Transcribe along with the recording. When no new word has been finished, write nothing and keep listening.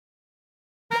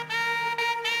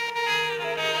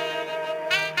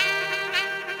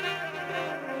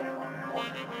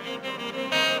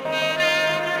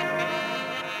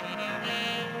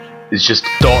It's just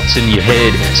thoughts in your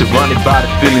head, surrounded by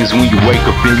the feelings when you wake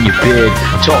up in your bed.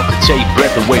 Taught to take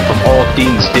breath away from all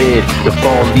things dead. The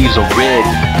fall leaves are red,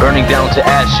 burning down to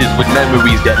ashes with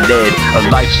memories that led. A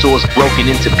life source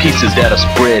broken into pieces that are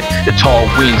spread. The tall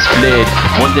wings fled.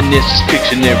 Wonderness is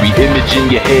Pictionary, image in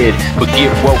your head.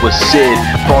 Forget what was said,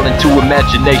 fall into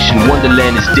imagination.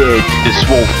 Wonderland is dead, the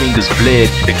swole fingers bled.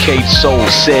 The caged soul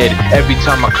said, every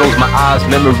time I close my eyes,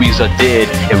 memories are dead.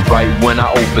 And right when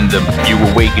I open them, you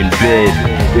awake in bed.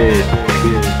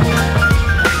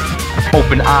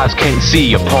 Open eyes can't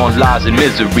see upon lies and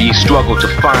misery. Struggle to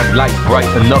find light bright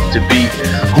enough to be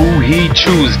who he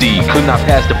choose thee. Could not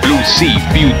pass the blue sea.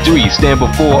 Few three stand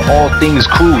before all things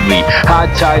crudely.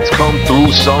 High tides come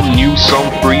through, some new,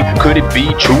 some free. Could it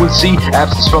be truancy?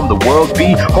 Absence from the world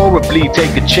be horribly.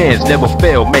 Take a chance, never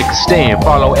fail, make a stand.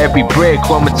 Follow every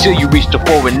breadcrumb until you reach the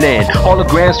foreign land.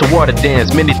 Holograms to water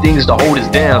dance, many things to hold us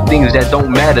down. Things that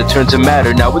don't matter turn to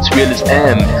matter. Now it's real as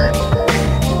M.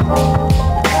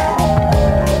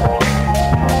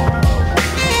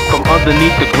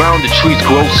 Underneath the ground, the trees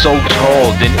grow so tall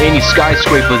than any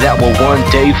skyscraper that will one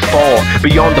day fall.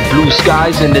 Beyond the blue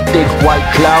skies and the thick white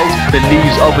clouds, the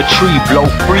leaves of a tree blow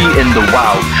free in the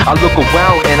wild. I look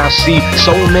around and I see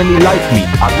so many like me.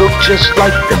 I look just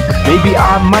like them, maybe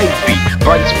I might be.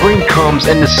 Bright spring comes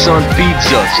and the sun feeds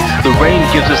us. The rain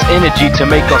gives us energy to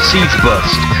make our seeds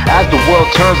bust. As the world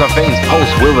turns, our veins pulse,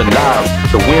 we're alive.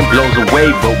 The wind blows away,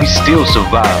 but we still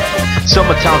survive.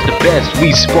 Summertime's the best,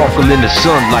 we sparkle in the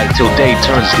sunlight till day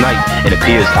turns night and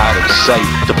appears out of sight.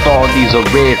 The fall leaves are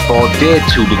red, fall dead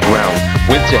to the ground.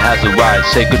 Winter has arrived,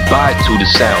 say goodbye to the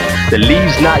sound. The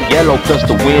leaves not yellow, plus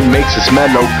the wind makes us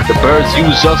mellow. The birds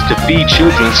use us to feed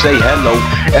children, say hello.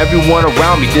 Everyone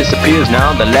around me disappears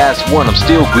now, the last one. I'm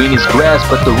still green as grass,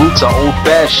 but the roots are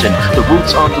old-fashioned. The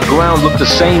roots on the ground look the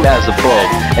same as above.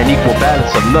 An equal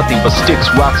balance of nothing but sticks,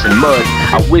 rocks, and mud.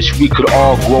 I wish we could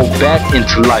all grow back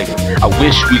into life. I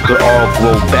wish we could all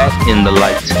grow back in the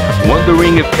light.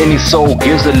 Wondering if any soul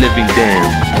gives a living damn.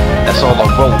 That's all I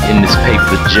wrote in this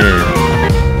paper jam.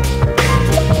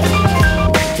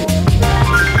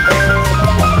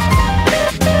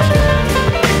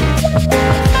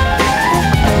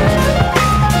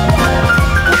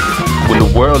 When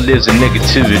the world lives in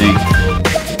negativity,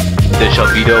 there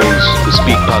shall be those who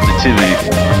speak positivity.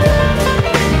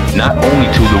 Not only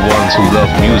to the ones who love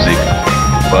music,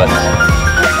 but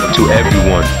to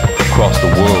everyone across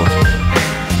the world.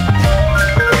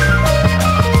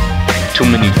 Too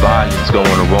many violence going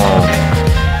wrong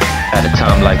at a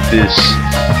time like this.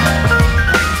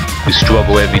 We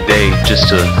struggle every day just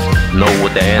to know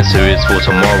what the answer is for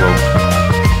tomorrow,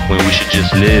 when we should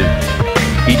just live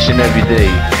each and every day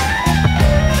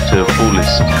to the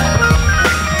fullest.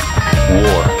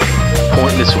 War,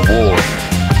 pointless war,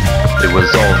 it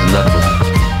resolves nothing.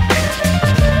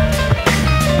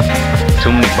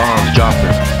 Too many bombs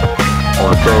dropping on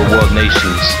the third world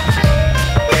nations,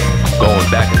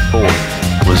 going back and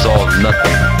forth, resolves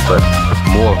nothing but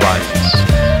more violence.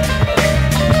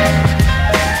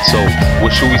 So,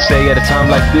 what should we say at a time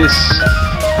like this?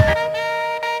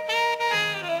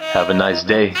 Have a nice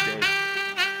day.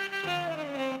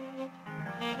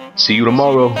 See you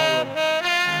tomorrow.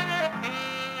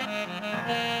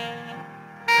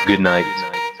 Good night.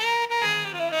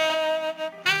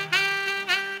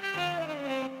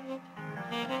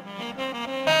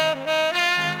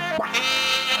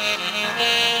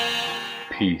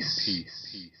 Peace.